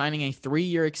Barsby signing a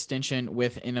 3-year extension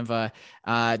with Innova.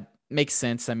 Makes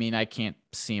sense. I mean, I can't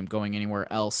see him going anywhere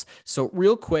else. So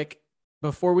real quick,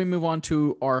 before we move on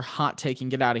to our hot take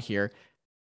and get out of here,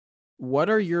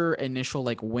 what are your initial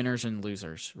like winners and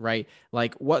losers, right?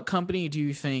 Like what company do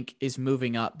you think is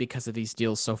moving up because of these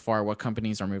deals so far? What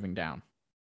companies are moving down?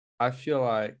 I feel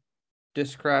like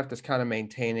Discraft is kind of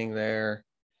maintaining their,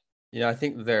 I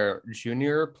think their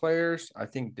junior players, I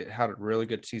think that had really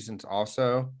good seasons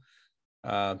also.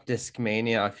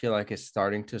 Discmania, I feel like is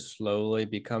starting to slowly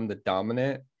become the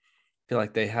dominant. I feel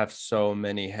like they have so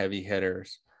many heavy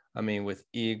hitters. I mean, with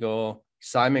Eagle,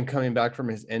 Simon coming back from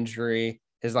his injury,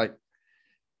 his like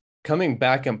coming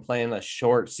back and playing a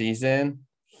short season,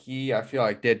 I feel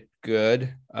like did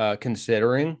good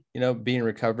considering, being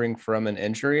recovering from an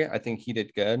injury. I think he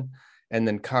did good. And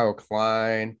then Kyle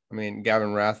Klein, I mean,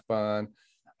 Gavin Rathbun,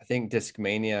 I think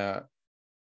Discmania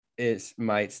is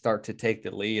might start to take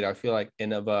the lead. I feel like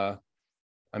Innova,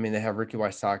 I mean, they have Ricky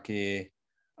Wysocki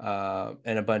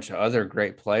and a bunch of other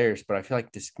great players, but I feel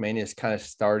like Discmania is kind of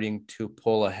starting to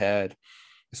pull ahead,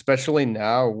 especially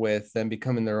now with them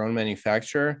becoming their own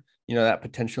manufacturer, that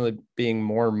potentially being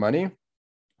more money,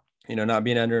 not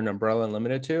being under an umbrella and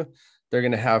limited to, they're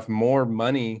going to have more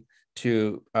money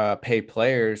to pay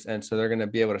players. And so they're going to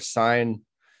be able to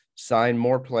sign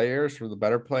more players for the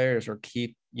better players or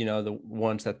keep, the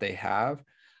ones that they have.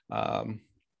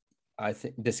 I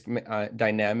think this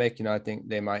dynamic, I think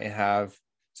they might have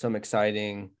some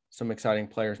exciting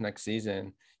players next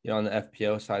season. On the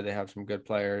FPO side, they have some good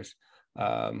players.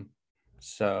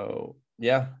 So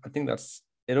yeah, I think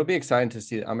it'll be exciting to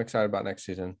see. I'm excited about next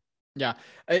season. Yeah.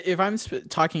 If I'm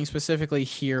talking specifically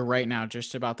here right now,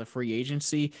 just about the free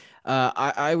agency,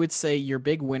 I would say your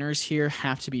big winners here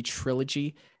have to be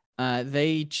Trilogy.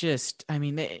 They just, I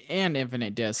mean, and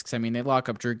Infinite Discs. I mean, they lock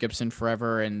up Drew Gibson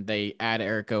forever and they add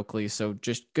Eric Oakley. So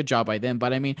just good job by them.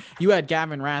 But I mean, you had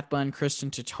Gavin Rathbun,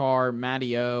 Kristen Tatar,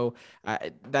 Matty O.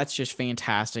 That's just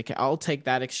fantastic. I'll take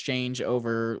that exchange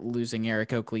over losing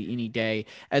Eric Oakley any day.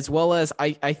 As well as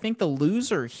I think the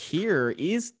loser here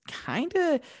is kind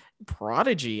of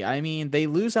Prodigy. I mean, they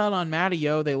lose out on Matty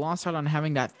O. They lost out on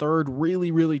having that third really,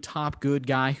 really top good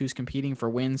guy who's competing for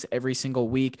wins every single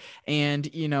week. And,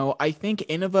 I think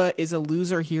Innova is a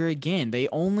loser here again. They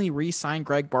only re-signed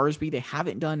Greg Barsby. They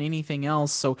haven't done anything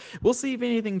else. So we'll see if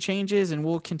anything changes and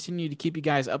we'll continue to keep you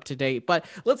guys up to date. But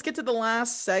let's get to the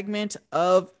last segment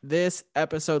of this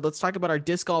episode. Let's talk about our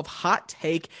disc golf hot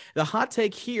take. The hot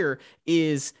take here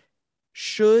is,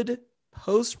 should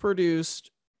post-produced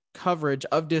coverage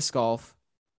of disc golf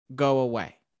go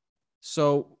away?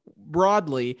 So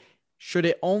broadly, should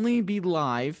it only be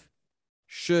live?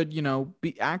 Should,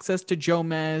 be access to Joe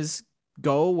Mez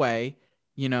go away?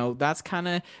 That's kind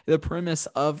of the premise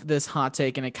of this hot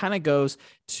take. And it kind of goes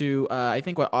to, I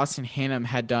think, what Austin Hannum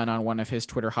had done on one of his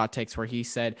Twitter hot takes, where he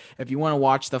said, if you want to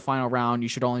watch the final round, you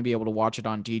should only be able to watch it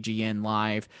on DGN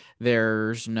live.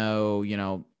 There's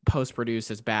no, post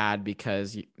produce is bad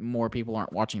because more people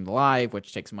aren't watching the live,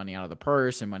 which takes money out of the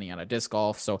purse and money out of disc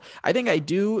golf. So I think I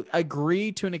do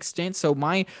agree to an extent. So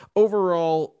my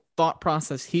overall thought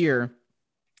process here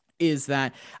is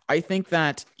that I think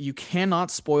that you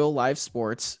cannot spoil live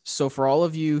sports. So for all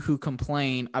of you who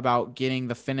complain about getting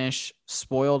the finish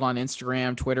spoiled on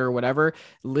Instagram, Twitter, whatever,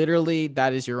 literally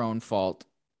that is your own fault.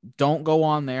 Don't go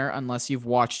on there unless you've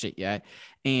watched it yet,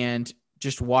 and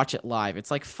just watch it live.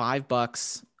 It's like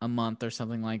 $5 a month or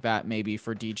something like that, maybe,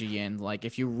 for DGN. Like,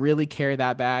 if you really care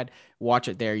that bad, watch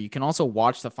it there. You can also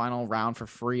watch the final round for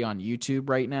free on YouTube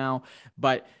right now.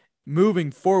 But moving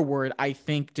forward, I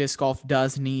think disc golf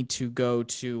does need to go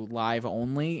to live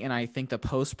only. And I think the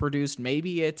post-produced,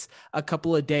 maybe it's a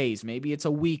couple of days, maybe it's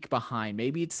a week behind,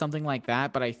 maybe it's something like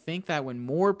that. But I think that when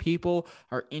more people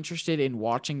are interested in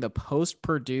watching the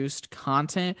post-produced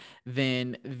content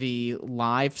than the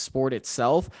live sport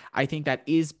itself, I think that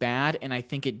is bad. And I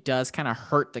think it does kind of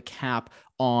hurt the cap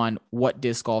on what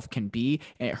disc golf can be.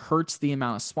 And it hurts the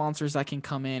amount of sponsors that can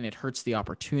come in. It hurts the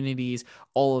opportunities,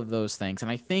 all of those things. And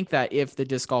I think that if the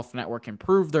Disc Golf Network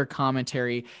improve their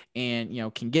commentary and,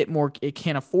 can get more, it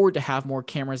can afford to have more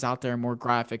cameras out there, more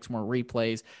graphics, more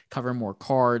replays, cover more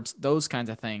cards, those kinds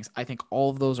of things. I think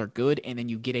all of those are good. And then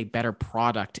you get a better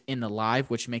product in the live,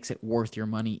 which makes it worth your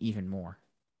money even more.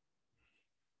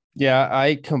 Yeah,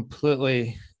 I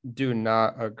completely do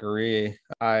not agree.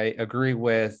 I agree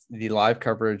with the live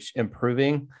coverage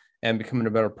improving and becoming a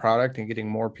better product and getting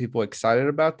more people excited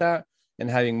about that and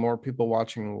having more people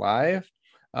watching live.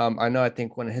 I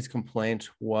think one of his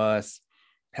complaints was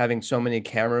having so many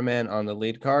cameramen on the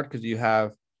lead card, because you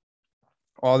have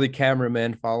all the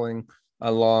cameramen following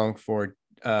along for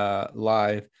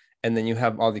live, and then you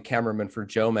have all the cameramen for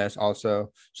Joe Mez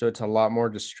also. So it's a lot more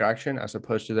distraction as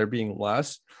opposed to there being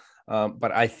less.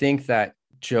 But I think that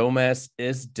Joe Mez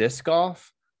is disc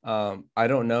golf. I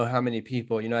don't know how many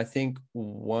people, I think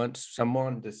once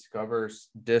someone discovers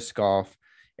disc golf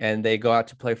and they go out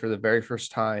to play for the very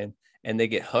first time and they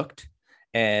get hooked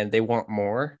and they want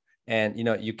more, and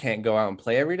you can't go out and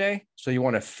play every day, so you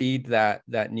want to feed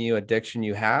that new addiction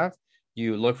you have.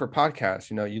 You look for podcasts,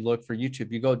 you look for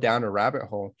YouTube, you go down a rabbit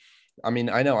hole. I mean,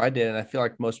 I know I did, and I feel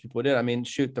like most people did. I mean,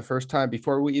 shoot, the first time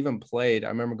before we even played, I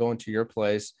remember going to your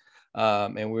place,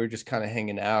 and we were just kind of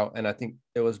hanging out. And I think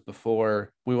it was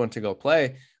before we went to go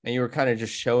play, and you were kind of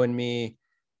just showing me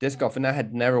disc golf, and I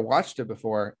had never watched it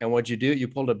before. And what'd you do? You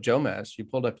pulled up Jomez, you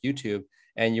pulled up YouTube,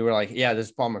 and you were like, "Yeah, this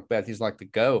is Paul McBeth. He's like the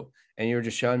GOAT." And you were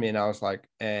just showing me, and I was like,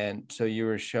 and so you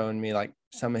were showing me like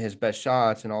some of his best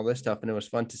shots and all this stuff, and it was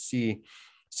fun to see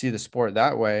the sport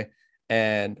that way,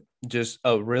 and just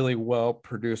a really well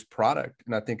produced product.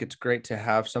 And I think it's great to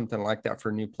have something like that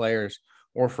for new players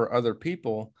or for other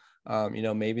people,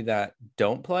 maybe that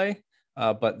don't play,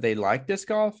 but they like disc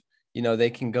golf. They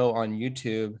can go on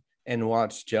YouTube and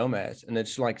watch Jomez, and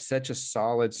it's like such a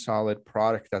solid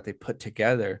product that they put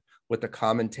together with the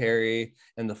commentary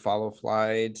and the follow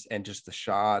flights and just the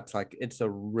shots. Like, it's a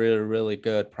really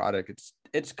good product.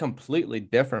 It's completely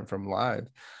different from live.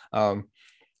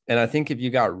 And I think if you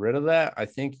got rid of that, I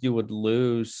think you would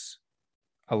lose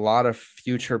a lot of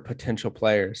future potential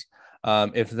players.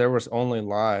 If there was only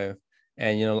live,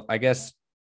 and I guess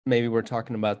maybe we're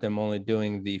talking about them only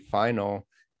doing the final,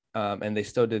 and they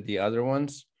still did the other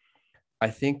ones.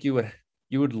 I think you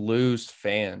would lose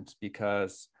fans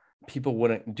because people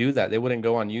wouldn't do that. They wouldn't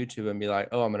go on YouTube and be like,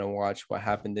 "Oh, I'm going to watch what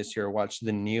happened this year, watch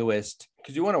the newest,"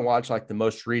 because you want to watch like the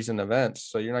most recent events.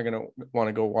 So you're not going to want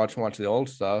to go watch the old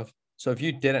stuff. So if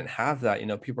you didn't have that,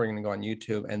 people are going to go on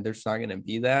YouTube, and there's not going to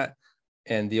be that.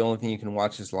 And the only thing you can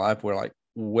watch is live.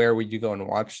 Where would you go and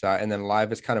watch that? And then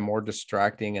live is kind of more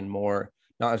distracting and more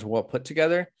not as well put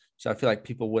together. So I feel like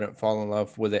people wouldn't fall in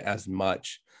love with it as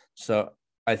much. So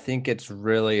I think it's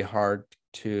really hard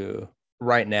to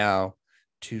right now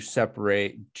to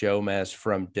separate Jomez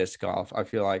from disc golf. I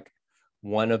feel like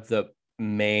one of the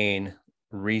main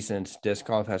reasons disc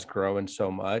golf has grown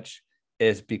so much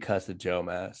is because of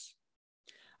Jomez.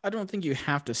 I don't think you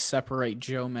have to separate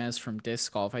Jomez from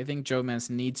disc golf. I think Jomez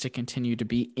needs to continue to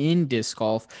be in disc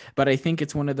golf, but I think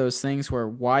it's one of those things where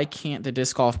why can't the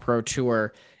Disc Golf Pro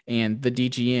Tour and the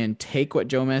DGN take what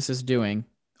Jomez is doing,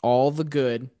 all the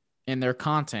good in their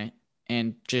content,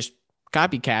 and just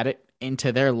copycat it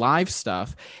into their live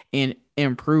stuff and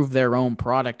improve their own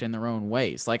product in their own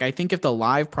ways. Like, I think if the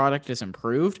live product is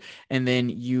improved and then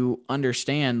you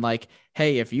understand, like,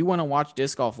 hey, if you want to watch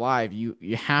disc golf live, you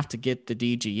have to get the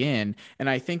DGN. And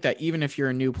I think that even if you're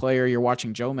a new player, you're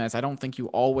watching Jomez, I don't think you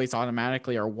always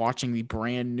automatically are watching the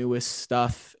brand newest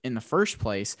stuff in the first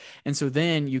place. And so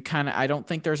then I don't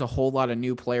think there's a whole lot of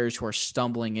new players who are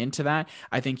stumbling into that.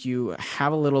 I think you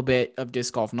have a little bit of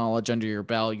disc golf knowledge under your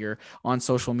belt. You're on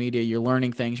social media, you're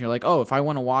learning things. You're like, oh, if I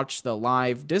want to watch the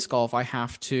live disc golf, I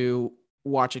have to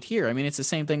watch it here. I mean, it's the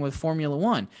same thing with Formula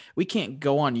One. We can't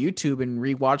go on YouTube and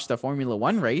rewatch the Formula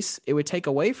One race. It would take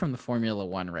away from the Formula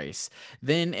One race.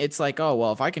 Then it's like, oh,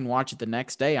 well, if I can watch it the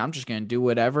next day, I'm just going to do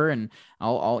whatever. And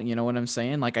I'll, you know what I'm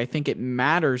saying? Like, I think it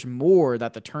matters more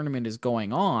that the tournament is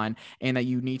going on and that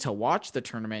you need to watch the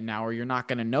tournament now, or you're not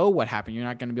going to know what happened. You're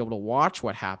not going to be able to watch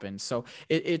what happened. So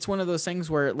it's one of those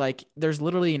things where, like, there's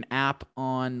literally an app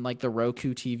on like the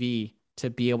Roku TV to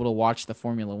be able to watch the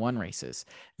Formula One races.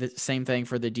 The same thing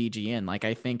for the DGN. Like,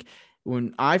 I think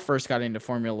when I first got into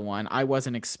Formula One, I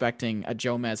wasn't expecting a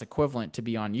Jomez equivalent to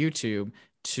be on YouTube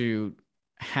to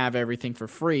have everything for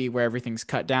free, where everything's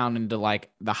cut down into like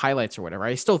the highlights or whatever.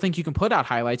 I still think you can put out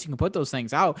highlights. You can put those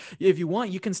things out. If you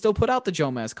want, you can still put out the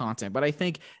Jomez content, but I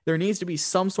think there needs to be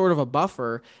some sort of a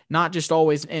buffer, not just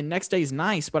always, and next day is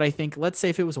nice, but I think, let's say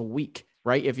if it was a week,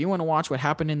 right? If you want to watch what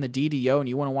happened in the DDO and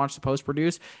you want to watch the post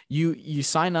produce, you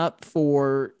sign up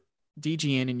for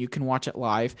DGN and you can watch it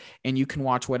live, and you can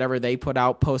watch whatever they put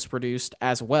out post produced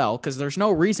as well. Because there's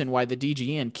no reason why the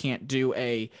DGN can't do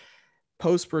a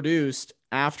post produced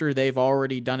after they've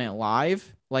already done it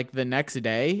live, like the next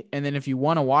day. And then if you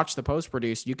want to watch the post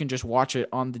produced, you can just watch it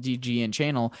on the DGN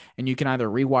channel, and you can either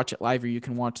rewatch it live or you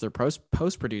can watch their post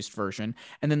produced version.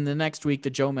 And then the next week,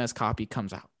 the Jomez copy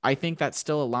comes out. I think that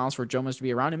still allows for Jomez to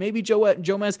be around, and maybe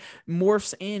Jomez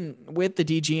morphs in with the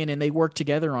DGN and they work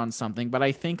together on something. But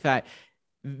I think that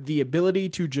the ability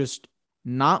to just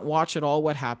not watch at all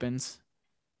what happens,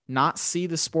 not see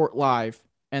the sport live,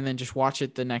 and then just watch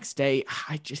it the next day,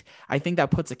 I think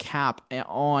that puts a cap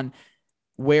on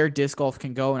where disc golf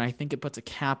can go. And I think it puts a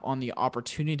cap on the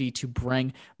opportunity to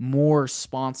bring more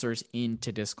sponsors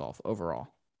into disc golf overall.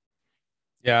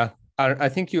 Yeah, I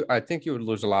think you would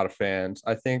lose a lot of fans.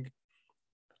 I think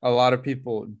a lot of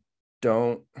people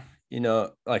don't,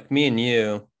 like me and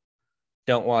you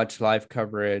don't watch live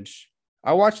coverage.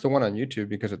 I watch the one on YouTube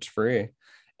because it's free.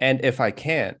 And if I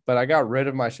can't, but I got rid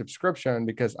of my subscription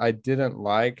because I didn't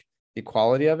like the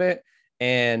quality of it.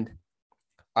 And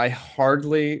I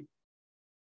hardly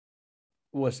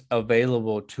was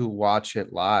available to watch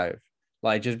it live,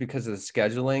 like just because of the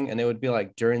scheduling. And it would be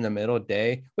like during the middle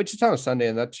day, which is on a Sunday.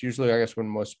 And that's usually, I guess, when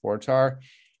most sports are.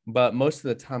 But most of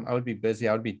the time I would be busy.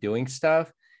 I would be doing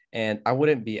stuff and I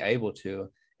wouldn't be able to.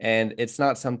 And it's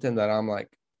not something that I'm like,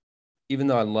 even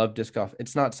though I love disc golf,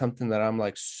 it's not something that I'm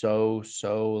like so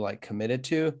like committed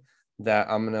to that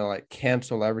I'm gonna like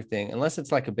cancel everything unless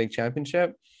it's like a big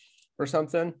championship or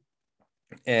something.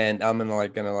 And I'm gonna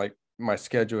like my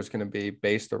schedule is gonna be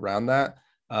based around that.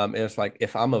 It's like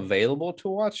if I'm available to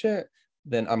watch it,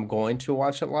 then I'm going to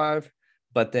watch it live.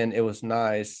 But then it was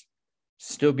nice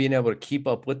still being able to keep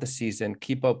up with the season,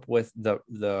 keep up with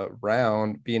the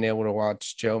round, being able to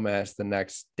watch Joe Mass the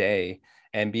next day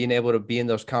and being able to be in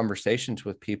those conversations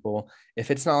with people. If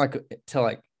it's not like till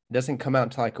like doesn't come out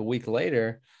until like a week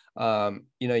later,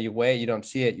 you wait, you don't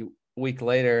see it, a week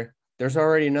later, there's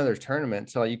already another tournament.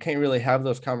 So you can't really have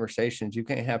those conversations. You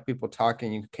can't have people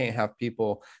talking. You can't have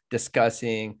people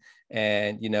discussing.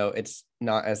 And, it's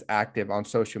not as active on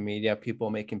social media, people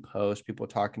making posts, people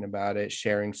talking about it,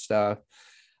 sharing stuff.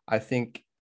 I think,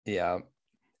 yeah.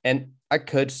 And I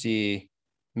could see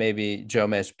maybe Joe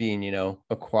Mass being,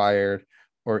 acquired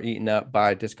or eaten up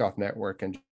by Disc Golf Network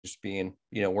and just being,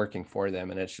 working for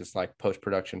them. And it's just like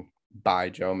post-production by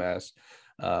Joe Mass.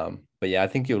 But yeah, I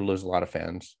think you would lose a lot of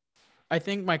fans. I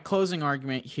think my closing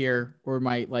argument here, or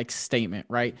my statement,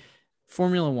 right?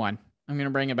 Formula One, I'm going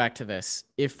to bring it back to this.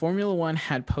 If Formula One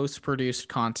had post-produced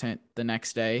content the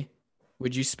next day,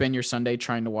 would you spend your Sunday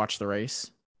trying to watch the race?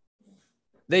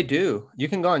 They do. You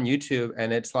can go on YouTube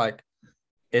and it's like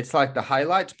the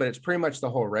highlights, but it's pretty much the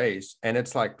whole race. And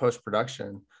it's like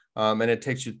post-production. And it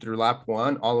takes you through lap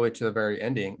 1 all the way to the very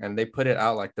ending. And they put it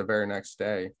out like the very next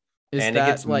day. And it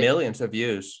gets millions of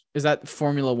views. Is that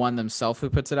Formula One themselves who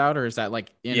puts it out, or is that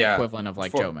like equivalent of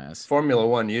like Joe Mass? Formula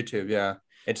One YouTube, yeah.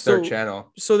 It's their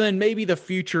channel. So then maybe the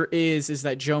future is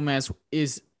that Joe Mass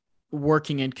is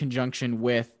working in conjunction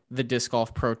with the Disc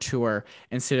Golf Pro Tour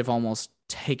instead of almost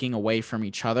taking away from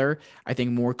each other. I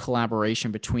think more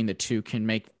collaboration between the two can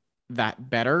make that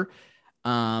better.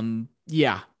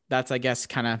 Yeah, that's, I guess,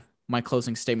 kind of my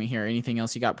closing statement here. Anything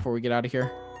else you got before we get out of here?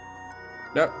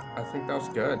 No, I think that was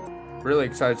good. Really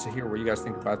excited to hear what you guys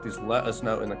think about these. Let us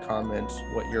know in the comments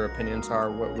what your opinions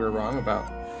are, what we're wrong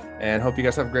about, and hope you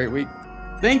guys have a great week.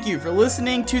 Thank you for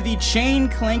listening to the Chain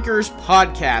Clankers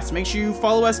podcast. Make sure you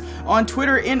follow us on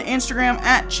Twitter and Instagram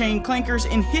at Chain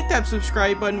Clankers and hit that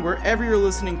subscribe button wherever you're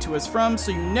listening to us from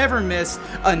so you never miss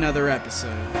another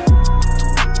episode.